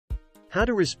How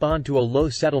to respond to a low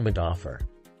settlement offer.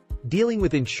 Dealing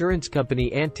with insurance company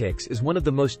antics is one of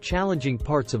the most challenging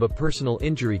parts of a personal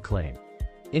injury claim.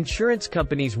 Insurance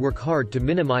companies work hard to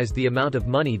minimize the amount of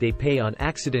money they pay on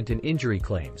accident and injury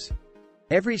claims.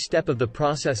 Every step of the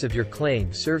process of your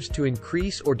claim serves to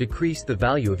increase or decrease the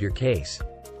value of your case.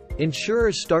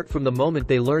 Insurers start from the moment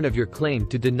they learn of your claim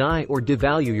to deny or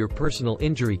devalue your personal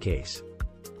injury case.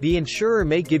 The insurer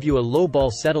may give you a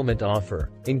lowball settlement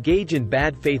offer, engage in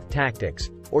bad faith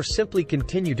tactics, or simply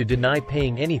continue to deny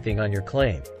paying anything on your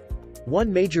claim.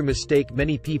 One major mistake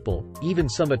many people, even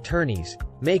some attorneys,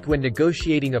 make when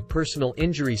negotiating a personal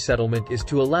injury settlement is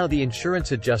to allow the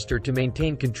insurance adjuster to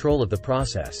maintain control of the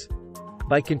process.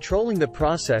 By controlling the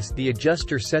process, the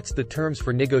adjuster sets the terms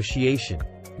for negotiation,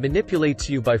 manipulates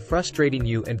you by frustrating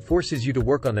you, and forces you to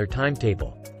work on their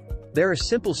timetable. There are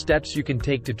simple steps you can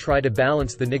take to try to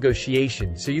balance the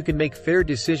negotiation so you can make fair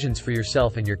decisions for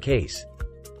yourself and your case.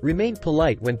 Remain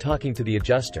polite when talking to the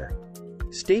adjuster.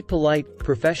 Stay polite,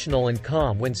 professional, and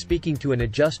calm when speaking to an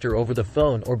adjuster over the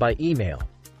phone or by email.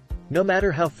 No matter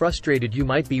how frustrated you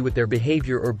might be with their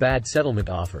behavior or bad settlement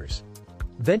offers,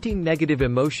 venting negative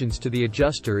emotions to the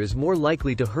adjuster is more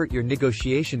likely to hurt your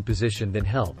negotiation position than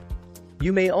help.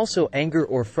 You may also anger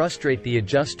or frustrate the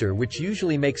adjuster, which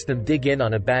usually makes them dig in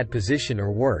on a bad position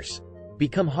or worse,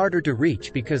 become harder to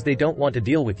reach because they don't want to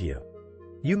deal with you.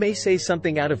 You may say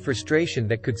something out of frustration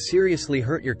that could seriously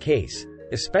hurt your case,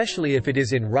 especially if it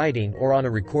is in writing or on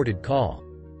a recorded call.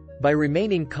 By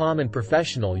remaining calm and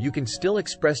professional, you can still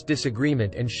express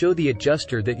disagreement and show the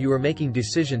adjuster that you are making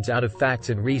decisions out of facts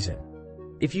and reason.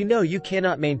 If you know you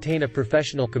cannot maintain a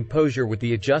professional composure with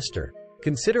the adjuster,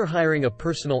 consider hiring a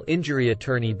personal injury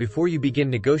attorney before you begin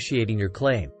negotiating your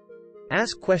claim.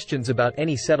 Ask questions about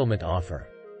any settlement offer.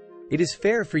 It is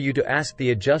fair for you to ask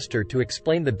the adjuster to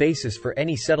explain the basis for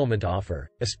any settlement offer,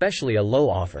 especially a low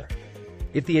offer.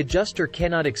 If the adjuster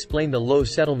cannot explain the low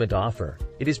settlement offer,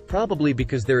 it is probably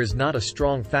because there is not a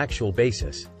strong factual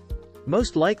basis.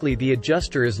 Most likely the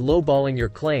adjuster is lowballing your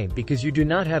claim because you do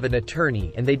not have an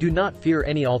attorney and they do not fear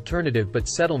any alternative but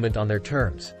settlement on their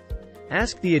terms.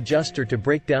 Ask the adjuster to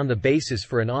break down the basis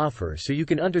for an offer so you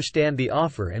can understand the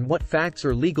offer and what facts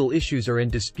or legal issues are in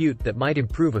dispute that might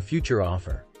improve a future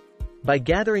offer. By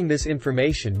gathering this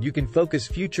information, you can focus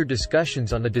future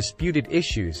discussions on the disputed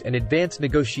issues and advance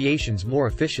negotiations more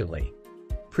efficiently.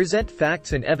 Present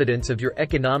facts and evidence of your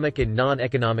economic and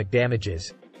non-economic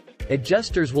damages.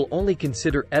 Adjusters will only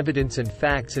consider evidence and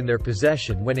facts in their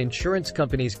possession when insurance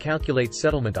companies calculate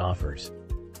settlement offers.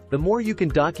 The more you can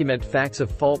document facts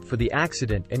of fault for the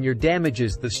accident and your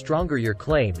damages, the stronger your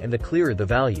claim and the clearer the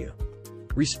value.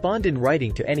 Respond in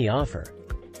writing to any offer.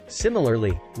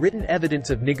 Similarly, written evidence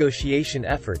of negotiation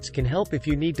efforts can help if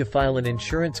you need to file an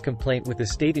insurance complaint with a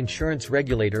state insurance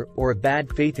regulator or a bad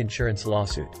faith insurance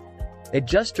lawsuit.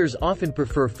 Adjusters often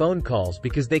prefer phone calls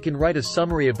because they can write a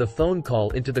summary of the phone call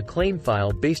into the claim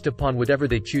file based upon whatever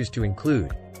they choose to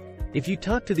include. If you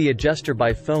talk to the adjuster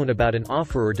by phone about an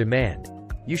offer or demand,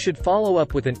 you should follow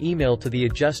up with an email to the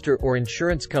adjuster or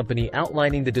insurance company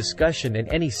outlining the discussion and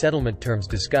any settlement terms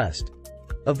discussed.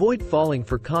 Avoid falling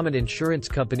for common insurance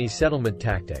company settlement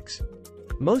tactics.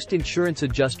 Most insurance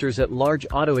adjusters at large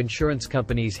auto insurance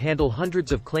companies handle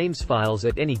hundreds of claims files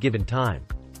at any given time.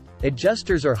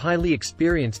 Adjusters are highly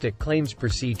experienced at claims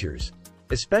procedures,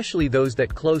 especially those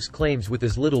that close claims with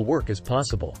as little work as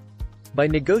possible. By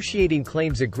negotiating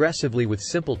claims aggressively with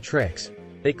simple tricks,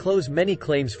 they close many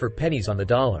claims for pennies on the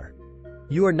dollar.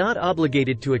 You are not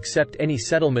obligated to accept any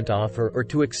settlement offer or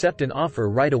to accept an offer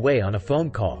right away on a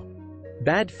phone call.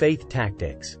 Bad faith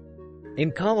tactics.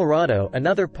 In Colorado,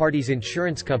 another party's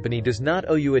insurance company does not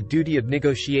owe you a duty of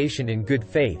negotiation in good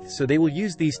faith, so they will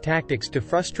use these tactics to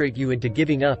frustrate you into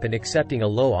giving up and accepting a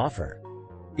low offer.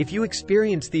 If you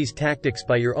experience these tactics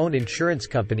by your own insurance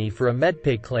company for a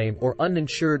MedPay claim or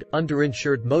uninsured,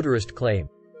 underinsured motorist claim,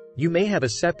 you may have a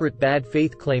separate bad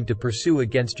faith claim to pursue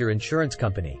against your insurance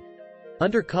company.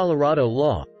 Under Colorado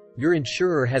law, your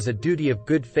insurer has a duty of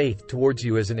good faith towards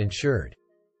you as an insured.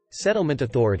 Settlement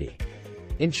authority.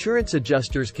 Insurance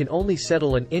adjusters can only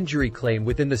settle an injury claim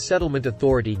within the settlement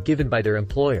authority given by their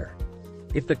employer.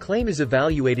 If the claim is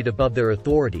evaluated above their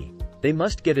authority, they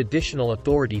must get additional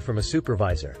authority from a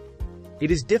supervisor. It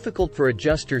is difficult for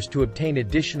adjusters to obtain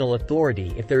additional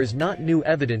authority if there is not new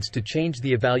evidence to change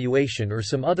the evaluation or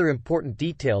some other important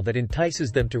detail that entices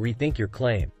them to rethink your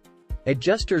claim.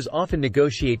 Adjusters often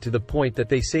negotiate to the point that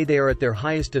they say they are at their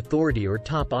highest authority or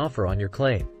top offer on your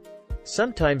claim.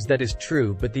 Sometimes that is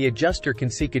true, but the adjuster can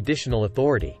seek additional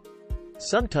authority.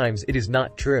 Sometimes it is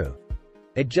not true.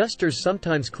 Adjusters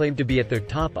sometimes claim to be at their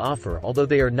top offer although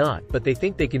they are not, but they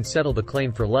think they can settle the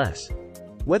claim for less.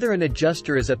 Whether an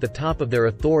adjuster is at the top of their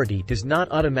authority does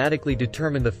not automatically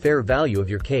determine the fair value of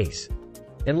your case.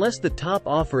 Unless the top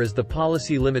offer is the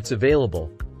policy limits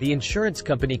available, the insurance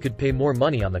company could pay more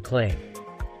money on the claim.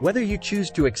 Whether you choose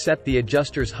to accept the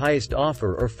adjuster's highest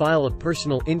offer or file a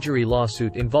personal injury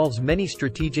lawsuit involves many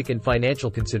strategic and financial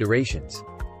considerations.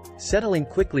 Settling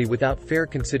quickly without fair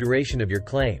consideration of your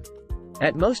claim.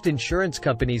 At most insurance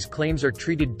companies, claims are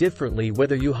treated differently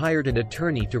whether you hired an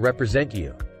attorney to represent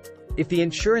you. If the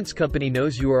insurance company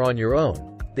knows you are on your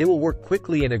own, they will work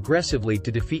quickly and aggressively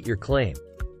to defeat your claim.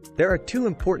 There are two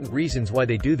important reasons why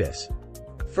they do this.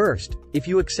 First, if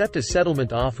you accept a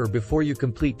settlement offer before you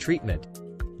complete treatment,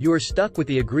 you are stuck with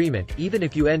the agreement even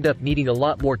if you end up needing a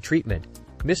lot more treatment,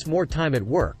 miss more time at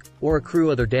work, or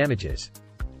accrue other damages.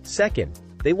 Second,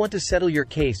 they want to settle your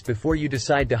case before you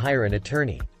decide to hire an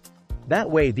attorney. That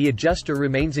way the adjuster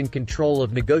remains in control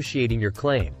of negotiating your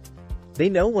claim. They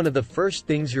know one of the first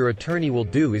things your attorney will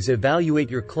do is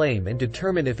evaluate your claim and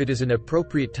determine if it is an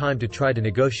appropriate time to try to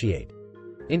negotiate.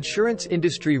 Insurance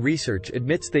industry research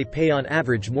admits they pay on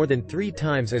average more than 3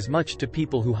 times as much to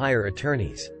people who hire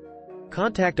attorneys.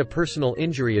 Contact a personal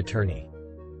injury attorney.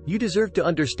 You deserve to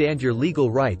understand your legal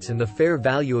rights and the fair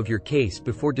value of your case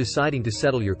before deciding to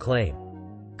settle your claim.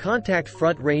 Contact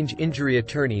Front Range Injury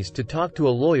Attorneys to talk to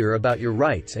a lawyer about your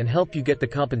rights and help you get the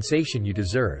compensation you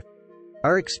deserve.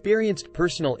 Our experienced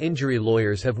personal injury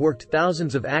lawyers have worked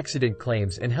thousands of accident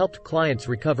claims and helped clients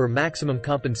recover maximum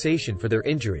compensation for their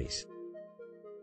injuries.